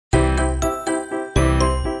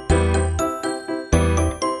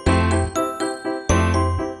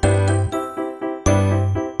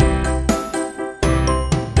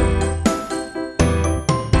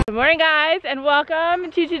guys, and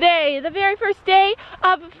welcome to today, the very first day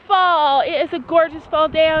of fall. It is a gorgeous fall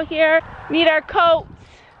day out here. Need our coats.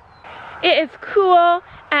 It is cool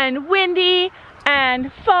and windy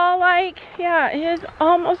and fall-like. Yeah, it is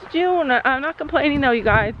almost June. I'm not complaining though, you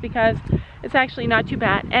guys, because it's actually not too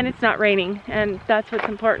bad and it's not raining, and that's what's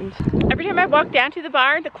important. Every time I walk down to the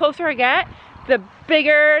barn, the closer I get, the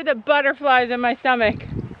bigger the butterflies in my stomach.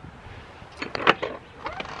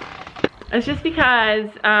 It's just because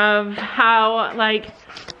of how, like,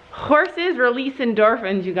 horses release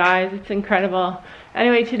endorphins, you guys. It's incredible.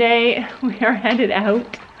 Anyway, today we are headed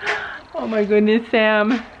out. Oh my goodness,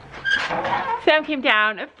 Sam came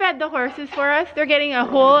down and fed the horses for us. They're getting a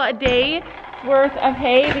whole day worth of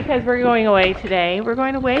hay because we're going away today. We're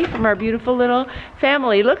going away from our beautiful little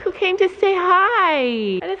family. Look who came to say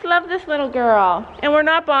hi. I just love this little girl. And we're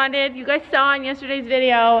not bonded. You guys saw in yesterday's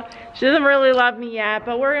video, she doesn't really love me yet,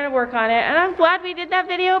 but we're gonna work on it. And I'm glad we did that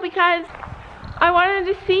video because I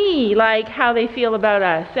wanted to see like how they feel about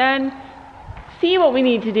us and see what we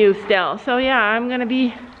need to do still. So yeah, I'm gonna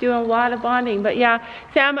be doing a lot of bonding. But yeah,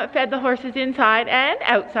 Sam fed the horses inside and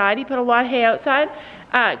outside. He put a lot of hay outside.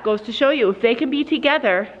 It goes to show you, if they can be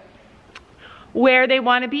together where they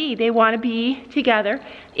want to be together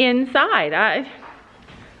inside.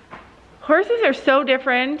 Horses are so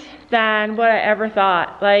different than what I ever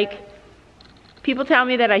thought. Like, people tell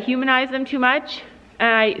me that I humanize them too much,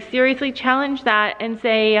 and I seriously challenge that and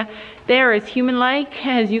say they're as human-like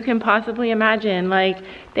as you can possibly imagine. Like,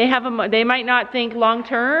 they might not think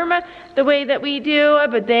long-term the way that we do,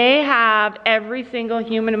 but they have every single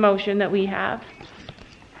human emotion that we have.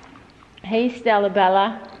 Hey, Stella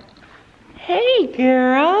Bella. Hey,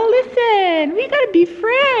 girl, listen, we gotta be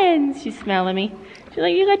friends. She's smelling me. She's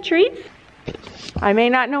like, you got treats? I may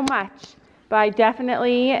not know much, but I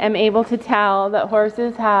definitely am able to tell that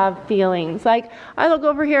horses have feelings. Like, I look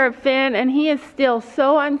over here at Finn, and he is still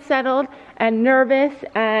so unsettled and nervous,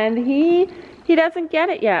 and he doesn't get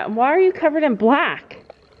it yet. Why are you covered in black?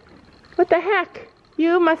 What the heck?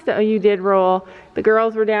 You must have, oh, you did roll. The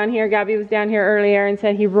girls were down here. Gabby was down here earlier and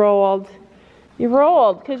said he rolled. You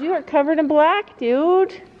rolled because you are covered in black,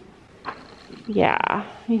 dude. Yeah.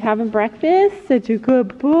 You having breakfast? Such a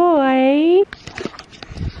good boy.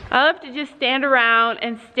 I love to just stand around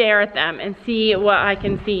and stare at them and see what I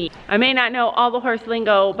can see. I may not know all the horse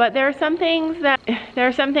lingo, but there are some things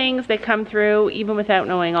that come through even without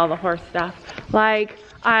knowing all the horse stuff. Like,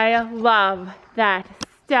 I love that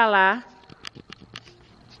Stella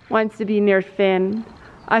wants to be near Finn.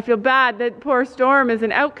 I feel bad that poor Storm is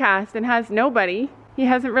an outcast and has nobody. He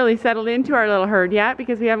hasn't really settled into our little herd yet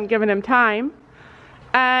because we haven't given him time.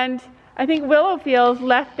 And I think Willow feels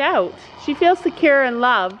left out. She feels secure and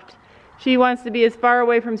loved. She wants to be as far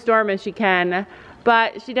away from Storm as she can,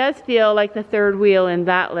 but she does feel like the third wheel in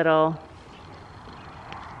that little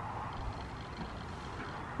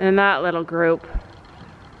group.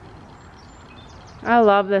 I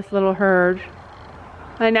love this little herd.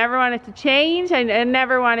 I never want it to change. I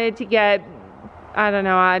never wanted to get, I don't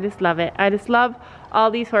know, I just love it. I just love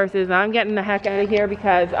all these horses. I'm getting the heck out of here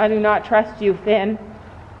because I do not trust you, Finn.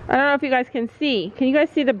 I don't know if you guys can see. Can you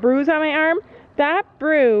guys see the bruise on my arm? That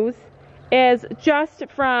bruise is just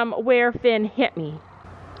from where Finn hit me.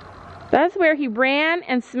 That's where he ran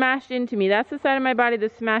and smashed into me. That's the side of my body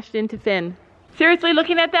that smashed into Finn. Seriously,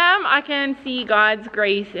 looking at them, I can see God's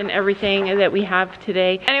grace in everything that we have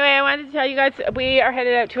today. Anyway, I wanted to tell you guys, we are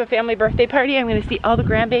headed out to a family birthday party. I'm going to see all the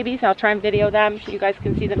grandbabies. I'll try and video them so you guys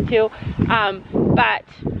can see them too. But,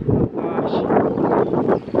 oh gosh.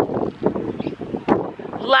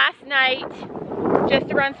 Last night, just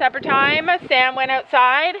around supper time, Sam went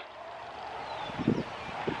outside.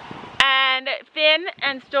 And Finn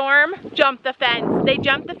and Storm jumped the fence. They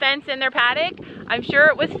jumped the fence in their paddock. I'm sure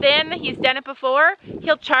it was Finn. He's done it before.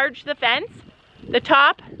 He'll charge the fence. The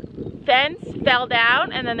top fence fell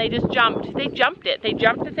down and then they just jumped. They jumped it. They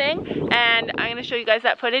jumped the thing. And I'm going to show you guys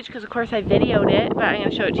that footage because of course I videoed it, but I'm going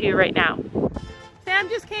to show it to you right now. Sam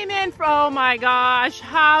just came in for, oh my gosh,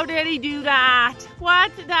 how did he do that?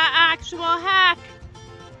 What the actual heck?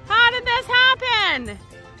 How did this happen?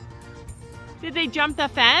 Did they jump the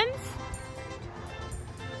fence?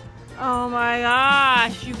 Oh my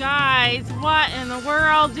gosh, you guys, what in the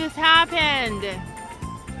world just happened?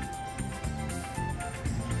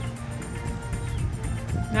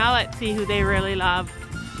 Now let's see who they really love.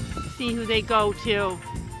 See who they go to.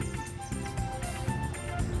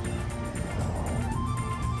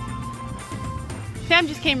 Sam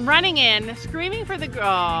just came running in, screaming for the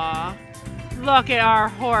girl. Look at our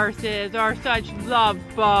horses, are such love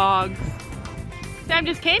bugs. Sam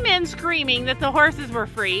just came in screaming that the horses were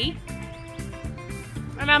free.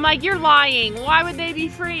 And I'm like, you're lying. Why would they be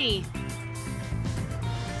free?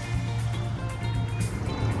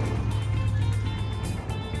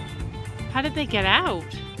 How did they get out?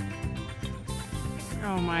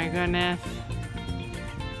 Oh my goodness.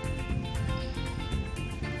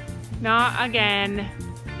 Not again.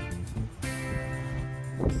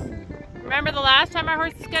 Remember the last time our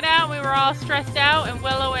horses got out, we were all stressed out and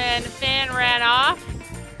Willow and Finn ran off?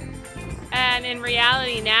 And in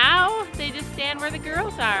reality now, they just stand where the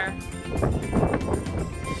girls are.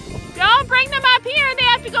 Don't bring them up here, they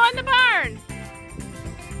have to go in the barn.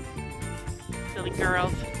 Silly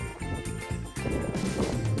girls.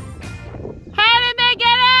 How did they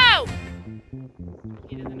get out?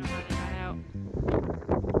 He doesn't know how they got out.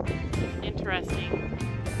 Interesting.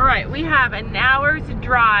 All right, we have an hour's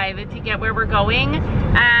drive to get where we're going,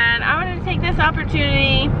 and I wanted to take this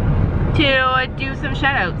opportunity to do some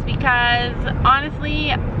shout outs because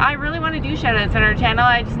honestly, I really want to do shout outs on our channel.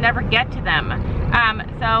 I just never get to them.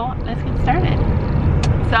 So let's get started.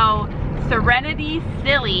 So Serenity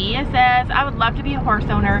Silly says, I would love to be a horse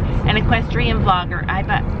owner and equestrian vlogger,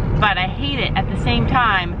 but I hate it at the same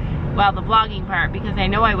time, well, the vlogging part, because I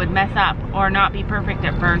know I would mess up or not be perfect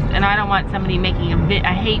at first, and I don't want somebody making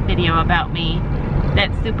a hate video about me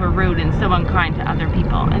that's super rude and so unkind to other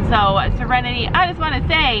people. And so Serenity, I just want to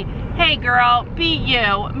say, hey girl, be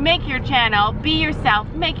you, make your channel, be yourself,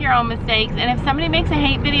 make your own mistakes, and if somebody makes a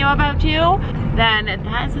hate video about you, then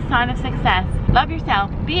that is a sign of success. Love yourself,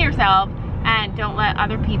 be yourself, and don't let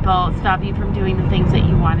other people stop you from doing the things that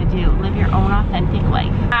you want to do. Live your own authentic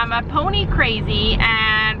life. A Pony Crazy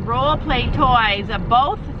and Role Play Toys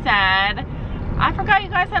both said, I forgot you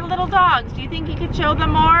guys had little dogs. Do you think you could show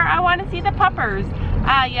them more? I want to see the puppers.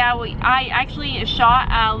 Yeah, I actually shot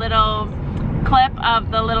a little clip of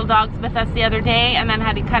the little dogs with us the other day and then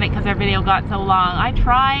had to cut it because our video got so long. I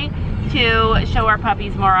try to show our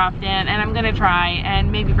puppies more often, and I'm gonna try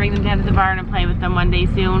and maybe bring them down to the barn and play with them one day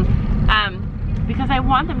soon, because I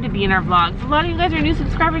want them to be in our vlogs. A lot of you guys are new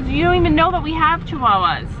subscribers. You don't even know that we have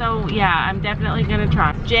chihuahuas, so yeah, I'm definitely gonna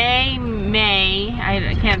try. J May,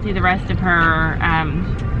 I can't see the rest of her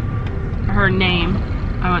her name.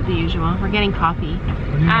 I want the usual. We're getting coffee.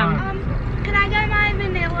 Can I get my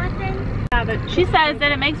vanilla thing? She says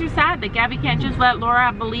that it makes her sad that Gabby can't just let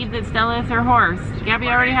Laura believe that Stella is her horse. Gabby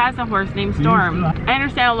already has a horse named Storm. I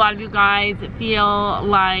understand a lot of you guys feel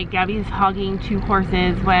like Gabby's hogging 2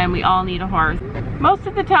 horses when we all need a horse. Most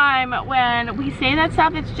of the time when we say that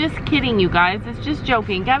stuff, it's just kidding, you guys. It's just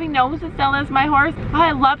joking. Gabby knows that Stella is my horse.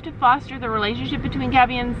 I love to foster the relationship between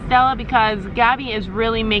Gabby and Stella because Gabby is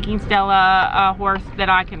really making Stella a horse that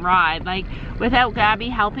I can ride. Like, without Gabby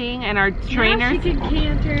helping and our trainer, she can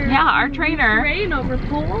canter. Yeah, our trainer. Rain over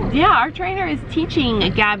pools. Yeah, our trainer is teaching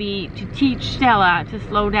Gabby to teach Stella to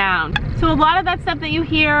slow down. So a lot of that stuff that you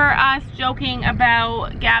hear us joking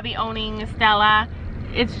about Gabby owning Stella,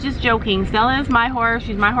 it's just joking. Stella is my horse.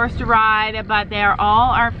 She's my horse to ride, but they are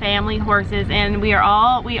all our family horses, and we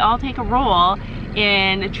all take a role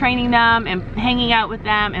in training them and hanging out with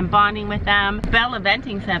them and bonding with them. Bella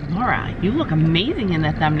Venting said, Laura, you look amazing in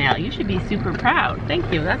the thumbnail. You should be super proud.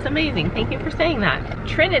 Thank you. That's amazing. Thank you for saying that.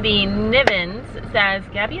 Trinity Nivens says,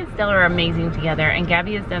 Gabby and Stella are amazing together, and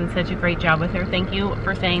Gabby has done such a great job with her. Thank you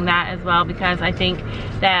for saying that as well, because I think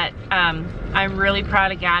that I'm really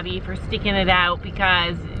proud of Gabby for sticking it out,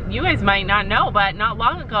 because you guys might not know, but not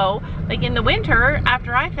long ago, like in the winter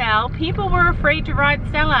after I fell, people were afraid to ride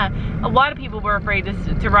Stella. A lot of people were afraid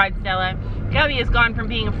to ride Stella. Gabby has gone from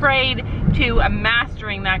being afraid to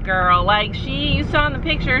mastering that girl. Like, you saw in the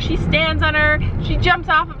picture, she stands on her, she jumps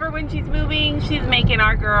off of her when she's moving. She's making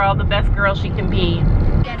our girl the best girl she can be.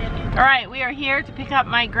 All right, we are here to pick up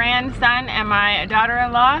my grandson and my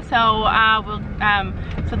daughter-in-law. So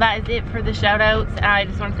that is it for the shout outs. I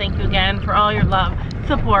just want to thank you again for all your love,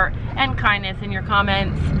 support, and kindness, and your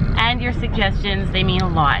comments and your suggestions. They mean a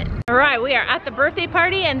lot. All right, we are at the birthday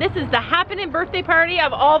party, and this is the happening birthday party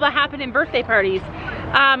of all the happening birthday parties.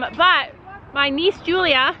 But my niece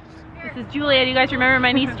Julia, this is Julia, do you guys remember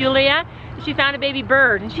my niece Julia? She found a baby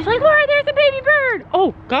bird, and she's like, Laura, there's a baby bird.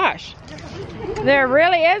 Oh gosh, there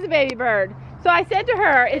really is a baby bird. So I said to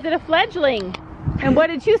her, is it a fledgling? And what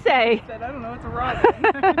did you say? I said, I don't know, it's a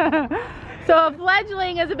robin. So a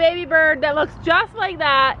fledgling is a baby bird that looks just like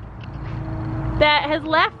that has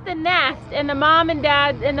left the nest, and the mom and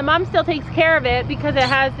dad, and the mom still takes care of it because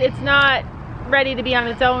it's not ready to be on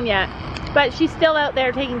its own yet. But she's still out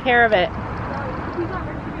there taking care of it.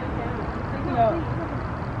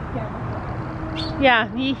 Yeah,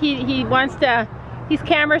 he wants to, he's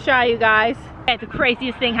camera shy, you guys. Okay, the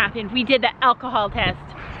craziest thing happened. We did the alcohol test.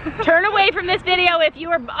 Turn away from this video if you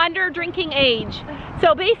are under drinking age.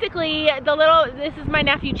 So basically, this is my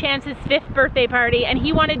nephew Chance's 5th birthday party, and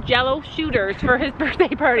he wanted Jello shooters for his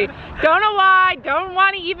birthday party. Don't know why, don't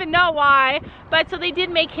want to even know why, but so they did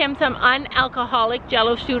make him some unalcoholic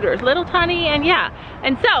Jello shooters, little tiny, and yeah.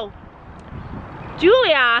 And so,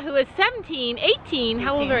 Julia, who is 18,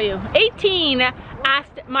 how old are you? 18,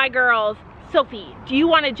 asked my girls, Sophie, do you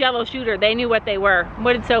want a Jello shooter? They knew what they were.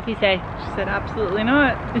 What did Sophie say? She said absolutely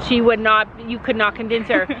not. She would not, you could not convince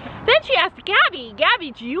her. Then she asked Gabby,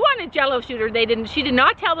 do you want a Jello shooter? She did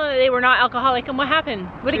not tell them that they were not alcoholic, and what happened?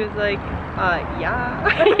 She was like, yeah.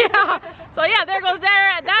 Yeah. So yeah, there goes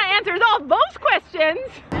there. That answers all those questions.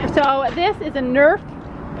 So this is a Nerf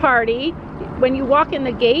party. When you walk in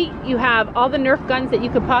the gate, you have all the Nerf guns that you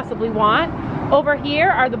could possibly want. Over here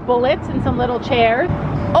are the bullets and some little chairs.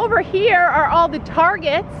 Over here are all the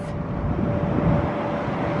targets.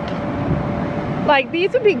 Like,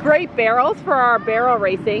 these would be great barrels for our barrel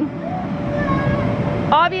racing.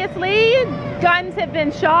 Obviously, guns have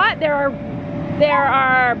been shot. There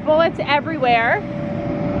are bullets everywhere.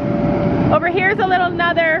 Over here is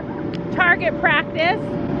another target practice.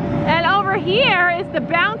 And over here is the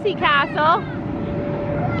bouncy castle.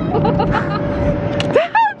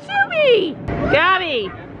 Don't shoot me! Gabby,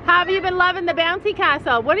 how have you been loving the bouncy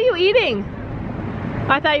castle? What are you eating?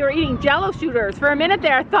 I thought you were eating Jello shooters. For a minute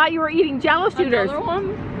there, I thought you were eating Jello shooters. Another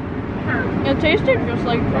one? It tasted just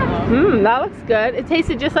like Jello. Mmm, that looks good. It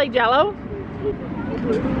tasted just like Jello.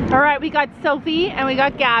 All right, we got Sophie and we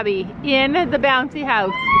got Gabby in the bouncy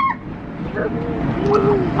house.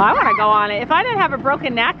 I want to go on it. If I didn't have a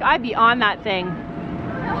broken neck, I'd be on that thing.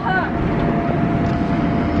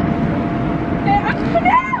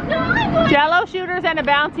 Jello shooters and a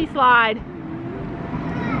bouncy slide.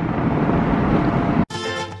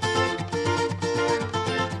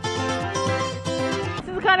 This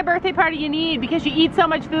is the kind of birthday party you need because you eat so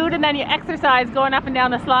much food and then you exercise going up and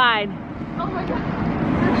down the slide. Oh my god.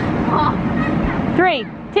 3,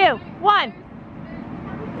 2, 1.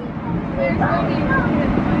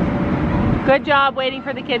 Good job waiting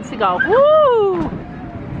for the kids to go. Woo!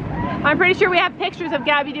 I'm pretty sure we have pictures of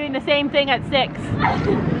Gabby doing the same thing at 6.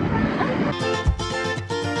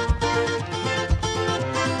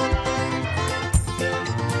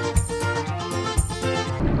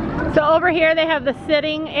 So over here they have the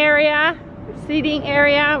seating area,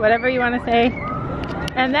 whatever you want to say.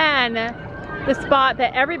 And then the spot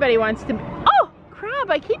that everybody wants to, oh crap,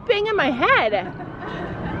 I keep banging my head.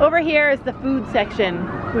 Over here is the food section,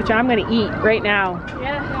 which I'm gonna eat right now.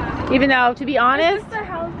 Yeah. Even though, to be honest, is this the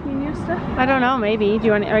jalapeno stuff? I don't know, maybe.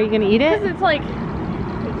 Are you gonna eat it? Because it's like,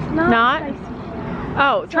 it's not spicy.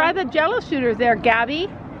 Oh, try the Jello shooters there, Gabby.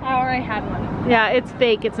 I already had one. Yeah, it's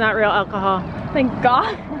fake, it's not real alcohol. Thank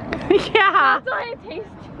God. Yeah. That's why it tastes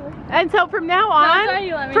good. And so from now on,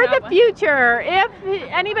 for the future, if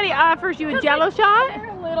anybody offers you a Jello shot,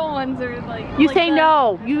 little ones are like, you say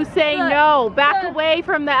no. You say no. Back away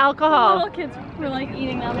from the alcohol. The little kids were like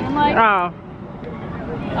eating them, and I'm like, oh.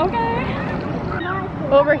 Okay.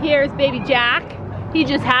 Over here is baby Jack. He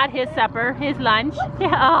just had his supper, his lunch.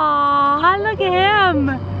 Aww, look at him.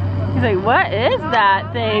 He's like, what is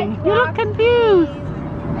that thing? You look confused.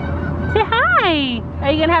 Say hi.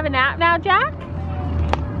 Are you gonna have a nap now, Jack?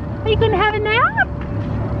 Are you gonna have a nap?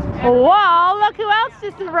 Whoa, look who else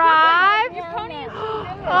just arrived. Your pony is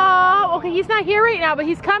Oh, okay, he's not here right now, but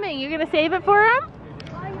he's coming. You're gonna save it for him?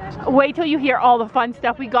 Wait till you hear all the fun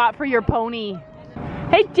stuff we got for your pony.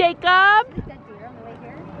 Hey, Jacob.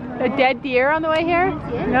 A dead deer on the way here?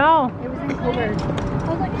 No. It was in Coburg. I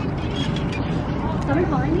was like, someone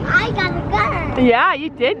calling me? I got a gun. Yeah,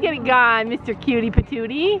 you did get a gun, Mr. Cutie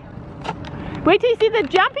Patootie. Wait till you see the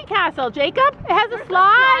jumpy castle, Jacob. It has a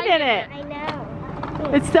slide in it. I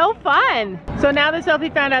know. It's so fun. So now that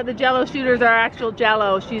Sophie found out the Jello shooters are actual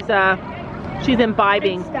Jello, she's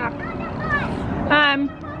imbibing.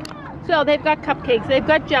 So they've got cupcakes, they've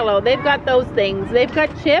got Jello, they've got those things, they've got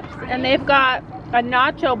chips, and they've got a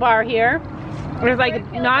nacho bar here. There's like a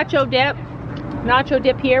nacho dip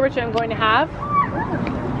here, which I'm going to have.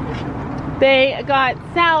 They got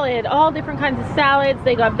salad, all different kinds of salads.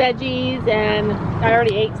 They got veggies, and I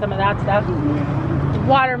already ate some of that stuff.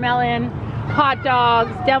 Watermelon, hot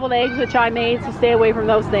dogs, deviled eggs, which I made, so stay away from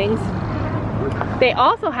those things. They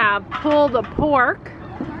also have pulled pork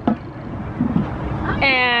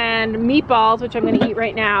and meatballs, which I'm going to eat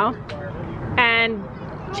right now, and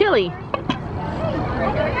chili.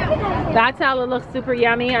 That salad looks super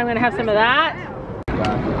yummy. I'm going to have some of that.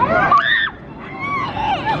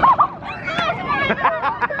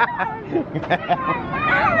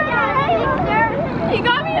 He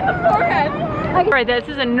got me in the forehead. Alright, this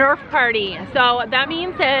is a Nerf party. So that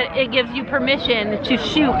means that it gives you permission to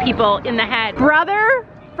shoot people in the head. Brother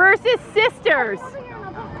versus sisters.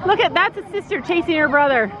 Look at, that's a sister chasing her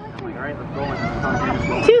brother.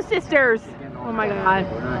 Two sisters. Oh my god.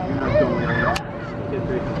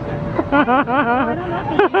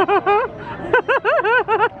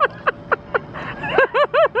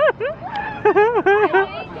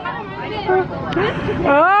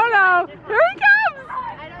 Oh no! Here he comes!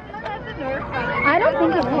 I don't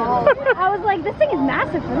think it is. I was like, this thing is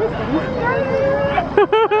massive for this thing.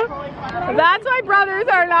 That's why brothers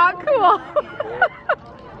are not cool.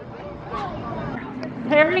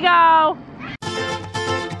 Here we go.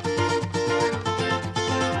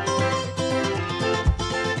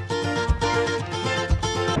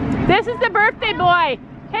 This is the birthday boy.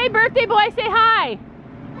 Hey, birthday boy, say hi.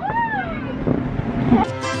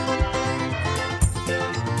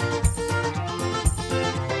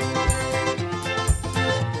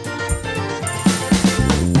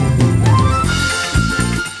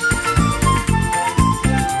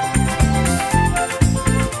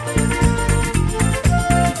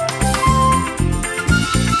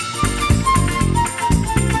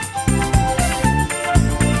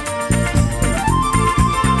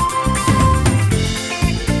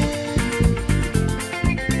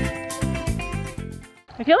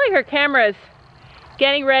 I feel like her camera's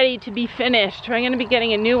getting ready to be finished. I'm gonna be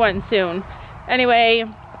getting a new one soon. Anyway,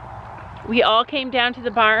 we all came down to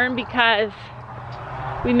the barn because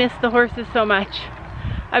we missed the horses so much.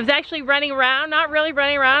 I was actually running around, not really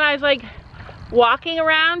running around, I was like walking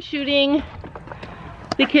around shooting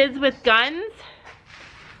the kids with guns,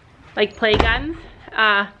 like play guns,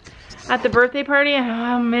 at the birthday party.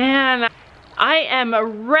 Oh man, I am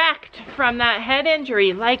wrecked from that head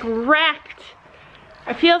injury, like wrecked.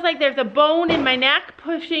 It feels like there's a bone in my neck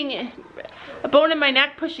pushing into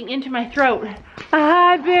my throat.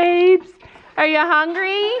 Hi, babes. Are you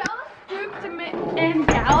hungry? Stella spooked and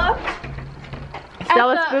galloped.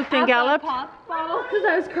 Stella spooked and galloped? Pop bottle because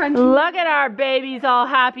I was crunching. Look at our babies all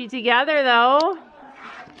happy together, though.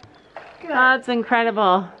 Good. That's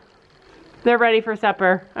incredible. They're ready for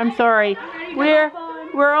supper. I'm sorry. We're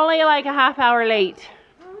only like a half hour late.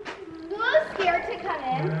 Who was scared to come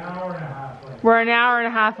in? We're an hour and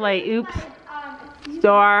a half late. Oops.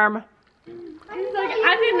 Storm. He's like,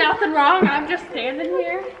 I did nothing wrong. I'm just standing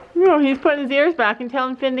here. No, he's putting his ears back and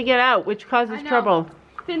telling Finn to get out, which causes trouble.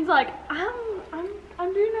 Finn's like, I'm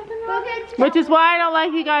doing nothing wrong. Which is why I don't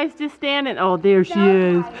like you guys just standing. Oh, there she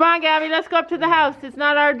is. Come on, Gabby, let's go up to the house. It's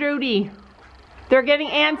not our duty. They're getting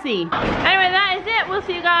antsy. Anyway, that is it. We'll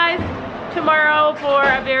see you guys tomorrow for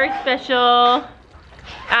a very special...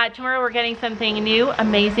 tomorrow we're getting something new,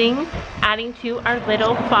 amazing, adding to our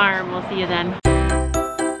little farm. We'll see you then.